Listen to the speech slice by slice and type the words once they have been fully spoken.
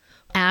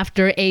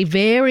After a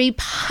very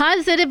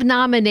positive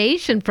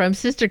nomination from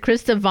Sister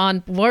Krista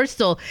Von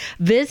Borstel,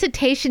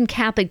 Visitation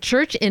Catholic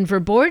Church in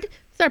Verboord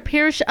is our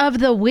Parish of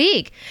the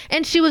Week.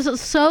 And she was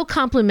so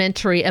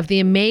complimentary of the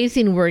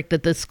amazing work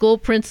that the school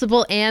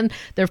principal and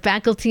their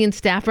faculty and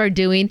staff are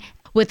doing.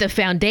 With the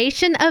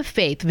foundation of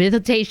faith,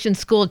 Visitation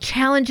School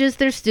challenges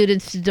their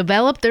students to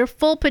develop their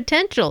full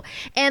potential.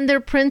 And their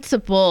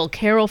principal,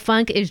 Carol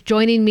Funk, is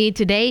joining me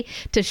today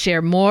to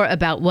share more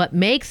about what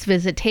makes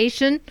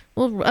Visitation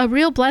a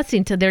real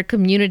blessing to their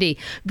community.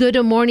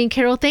 Good morning,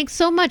 Carol. Thanks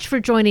so much for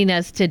joining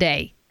us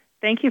today.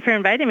 Thank you for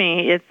inviting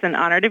me. It's an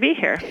honor to be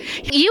here.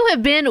 You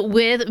have been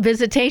with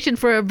Visitation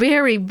for a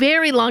very,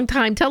 very long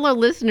time. Tell our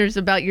listeners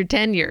about your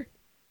tenure.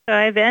 So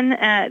I've been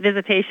at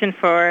Visitation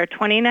for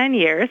 29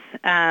 years.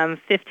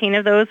 15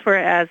 of those were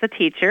as a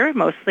teacher,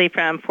 mostly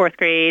from 4th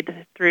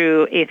grade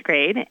through 8th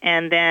grade.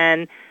 And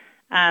then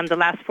the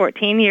last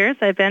 14 years,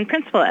 I've been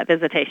principal at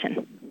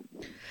Visitation.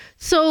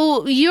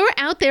 So you're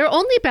out there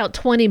only about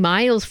 20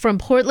 miles from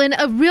Portland,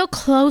 a real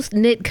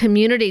close-knit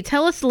community.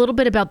 Tell us a little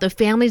bit about the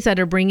families that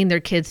are bringing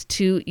their kids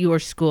to your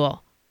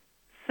school.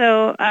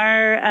 So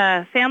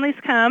our families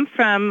come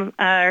from,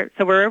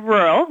 so we're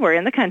rural, we're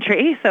in the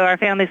country, so our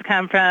families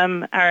come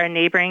from our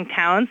neighboring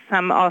towns,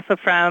 some also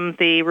from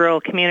the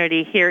rural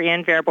community here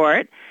in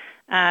Verboord.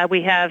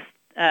 We have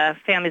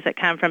families that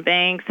come from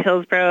Banks,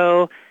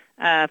 Hillsborough,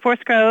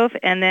 Forest Grove,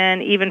 and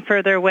then even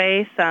further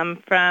away,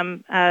 some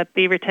from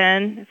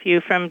Beaverton, a few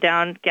from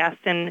down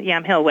Gaston,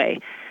 Yamhill way.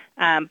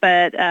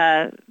 But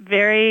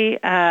very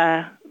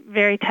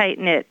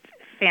tight-knit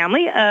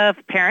family of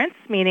parents,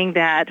 meaning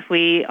that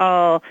we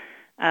all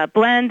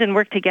blend and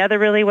work together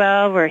really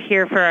well. We're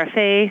here for our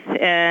faith,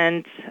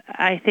 and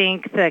I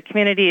think the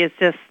community is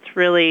just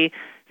really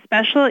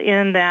special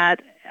in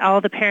that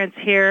all the parents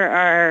here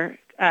are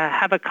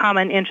have a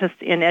common interest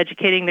in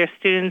educating their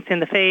students in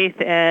the faith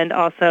and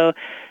also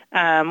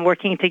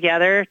working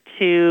together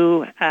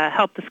to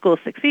help the school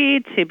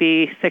succeed, to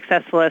be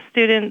successful as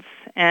students,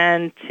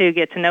 and to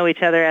get to know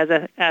each other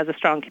as a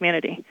strong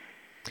community.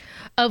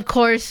 Of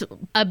course,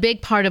 a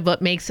big part of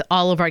what makes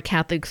all of our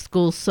Catholic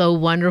schools so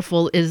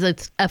wonderful is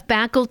it's a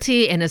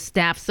faculty and a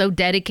staff so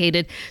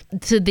dedicated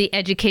to the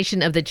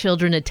education of the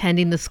children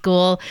attending the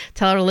school.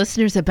 Tell our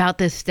listeners about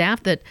this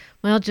staff that,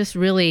 well, just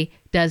really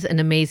does an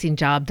amazing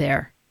job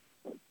there.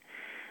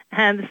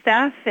 And the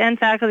staff and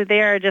faculty,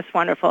 they are just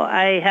wonderful.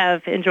 I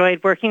have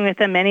enjoyed working with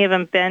them. Many of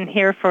them have been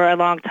here for a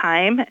long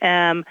time.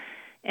 And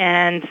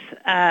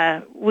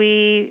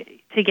we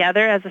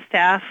together as a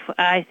staff,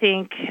 I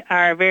think,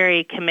 are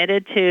very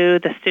committed to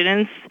the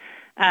students.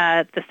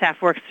 The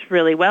staff works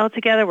really well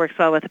together, works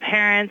well with the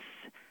parents.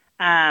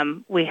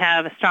 We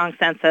have a strong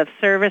sense of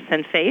service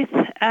and faith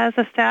as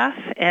a staff,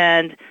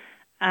 and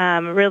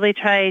really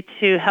try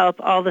to help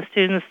all the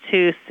students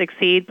to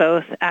succeed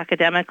both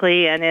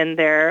academically and in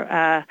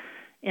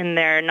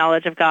their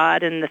knowledge of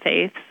God and the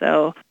faith.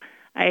 So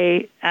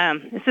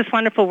it's just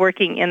wonderful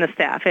working in the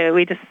staff.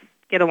 We just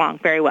get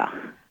along very well.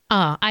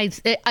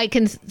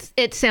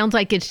 It sounds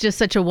like it's just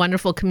such a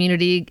wonderful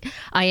community.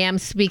 I am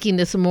speaking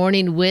this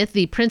morning with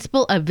the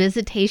principal of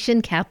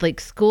Visitation Catholic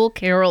School,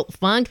 Carol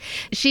Funk.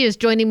 She is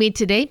joining me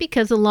today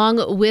because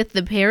along with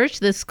the parish,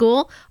 the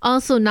school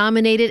also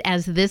nominated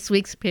as this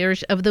week's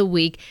Parish of the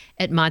Week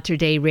at Mater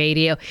Dei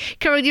Radio.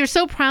 Carol, you're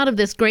so proud of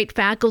this great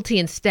faculty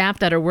and staff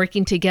that are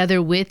working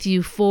together with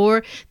you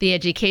for the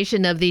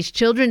education of these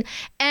children.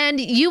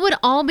 And you would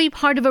all be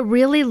part of a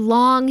really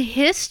long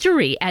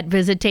history at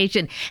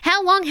Visitation.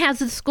 How long has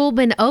the school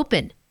been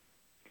open?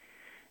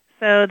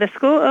 So the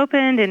school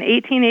opened in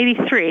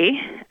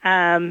 1883,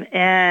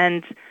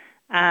 and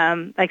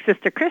like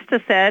Sister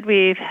Krista said,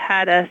 we've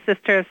had a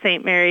Sister of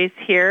St. Mary's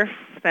here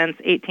since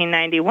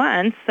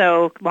 1891,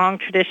 so long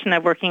tradition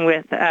of working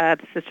with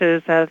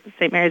Sisters of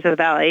St. Mary's of the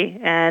Valley,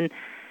 and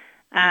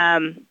a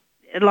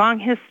long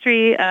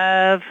history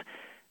of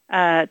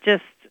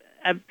just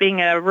being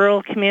a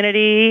rural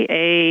community,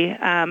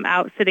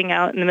 sitting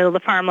out in the middle of the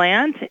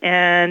farmland,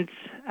 and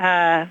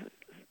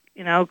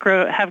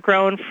have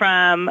grown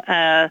from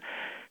a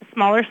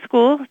smaller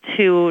school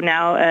to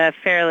now a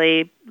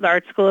fairly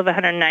large school of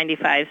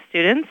 195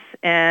 students.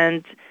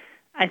 And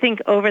I think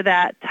over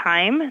that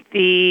time,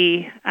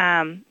 the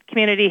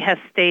community has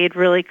stayed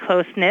really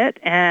close-knit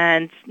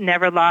and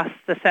never lost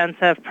the sense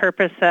of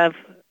purpose of,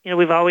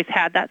 we've always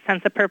had that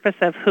sense of purpose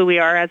of who we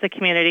are as a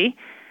community.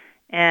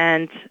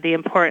 And the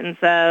importance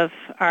of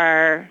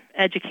our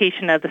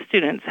education of the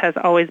students has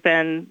always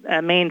been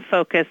a main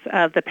focus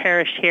of the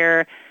parish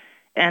here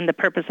and the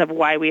purpose of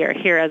why we are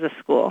here as a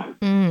school.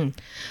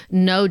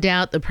 No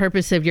doubt the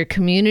purpose of your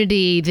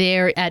community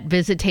there at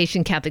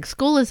Visitation Catholic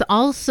School is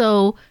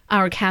also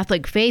our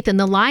Catholic faith, and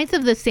the lives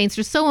of the saints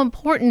are so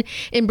important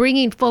in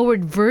bringing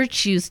forward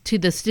virtues to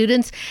the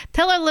students.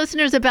 Tell our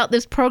listeners about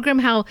this program,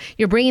 how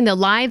you're bringing the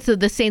lives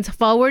of the saints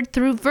forward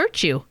through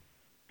virtue.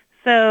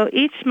 So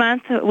each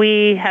month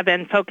we have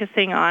been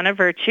focusing on a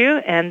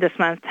virtue, and this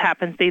month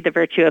happens to be the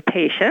virtue of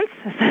patience.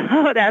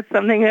 So that's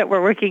something that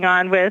we're working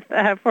on with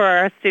for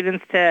our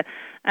students to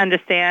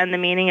understand the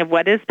meaning of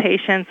what is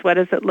patience, what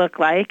does it look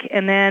like,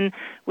 and then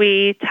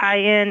we tie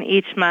in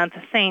each month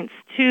saints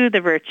to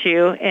the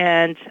virtue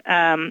and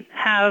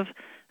have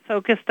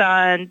focused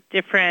on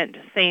different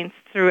saints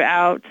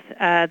throughout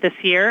this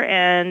year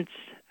and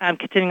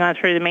continuing on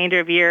through the remainder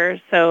of the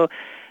year. So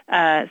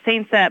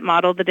saints that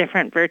model the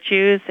different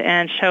virtues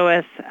and show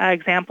us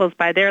examples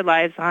by their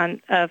lives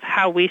of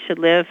how we should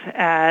live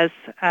as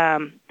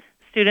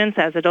students,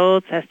 as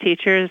adults, as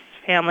teachers,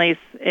 families.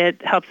 It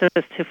helps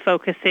us to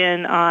focus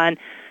in on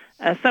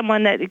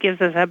someone that gives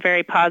us a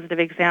very positive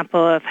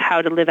example of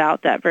how to live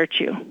out that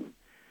virtue.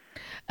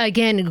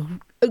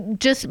 Again,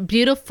 just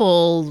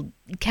beautiful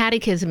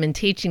catechism and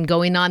teaching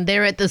going on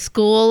there at the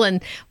school.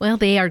 And, well,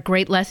 they are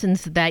great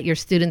lessons that your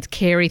students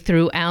carry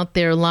throughout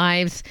their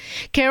lives.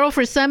 Carol,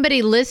 for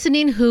somebody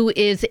listening who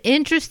is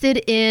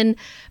interested in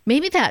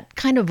maybe that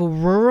kind of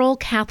rural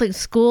Catholic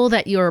school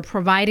that you're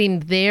providing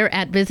there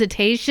at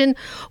Visitation,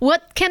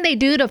 what can they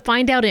do to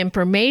find out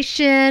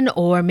information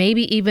or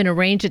maybe even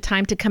arrange a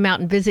time to come out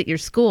and visit your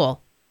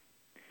school?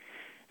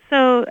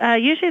 So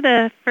usually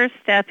the first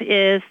step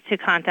is to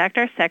contact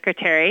our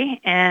secretary,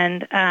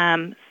 and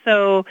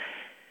so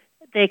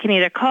they can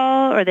either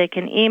call or they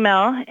can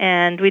email,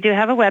 and we do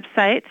have a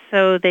website,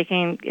 so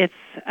it's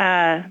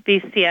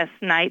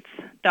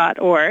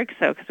vcsnights.org,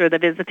 so because we're the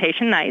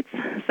Visitation Knights.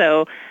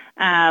 So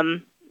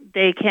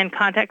they can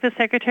contact the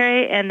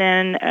secretary, and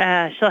then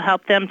she'll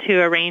help them to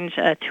arrange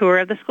a tour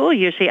of the school.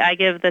 Usually I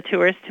give the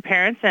tours to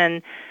parents,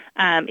 and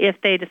if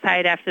they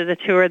decide after the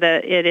tour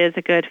that it is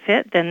a good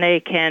fit, then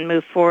they can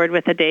move forward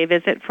with a day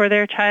visit for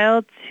their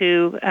child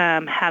to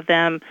have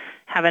them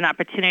have an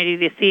opportunity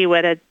to see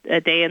what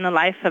a day in the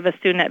life of a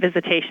student at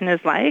Visitation is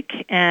like.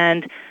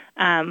 And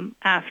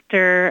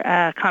after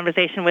a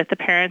conversation with the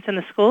parents in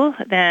the school,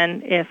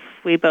 then if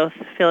we both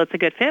feel it's a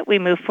good fit, we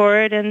move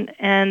forward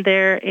and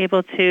they're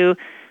able to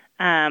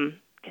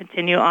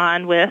continue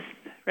on with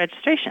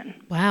registration.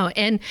 Wow.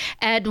 And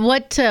at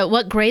what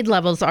grade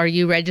levels are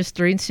you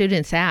registering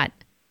students at?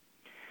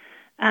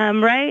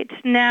 Right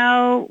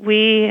now,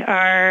 we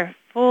are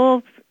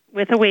full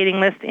with a waiting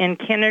list in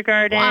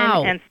kindergarten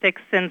and 6th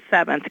and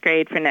 7th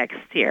grade for next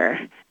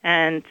year.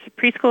 And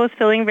preschool is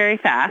filling very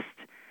fast.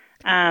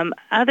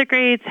 Other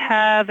grades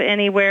have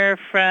anywhere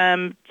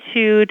from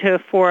 2 to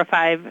 4 or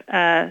 5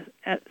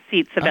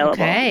 seats available.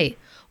 Okay.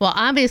 Well,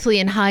 obviously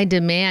in high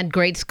demand,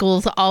 great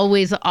schools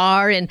always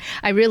are, and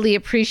I really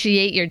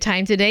appreciate your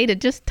time today to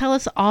just tell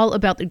us all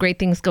about the great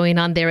things going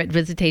on there at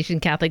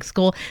Visitation Catholic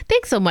School.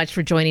 Thanks so much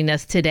for joining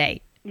us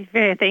today.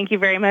 Thank you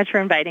very much for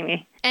inviting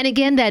me. And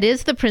again, that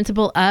is the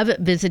principal of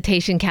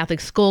Visitation Catholic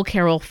School,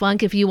 Carol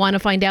Funk. If you want to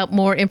find out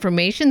more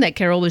information that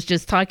Carol was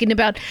just talking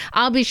about,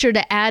 I'll be sure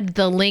to add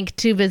the link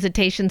to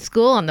Visitation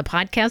School on the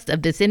podcast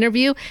of this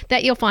interview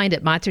that you'll find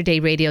at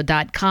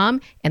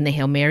materdeiradio.com and the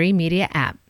Hail Mary Media app.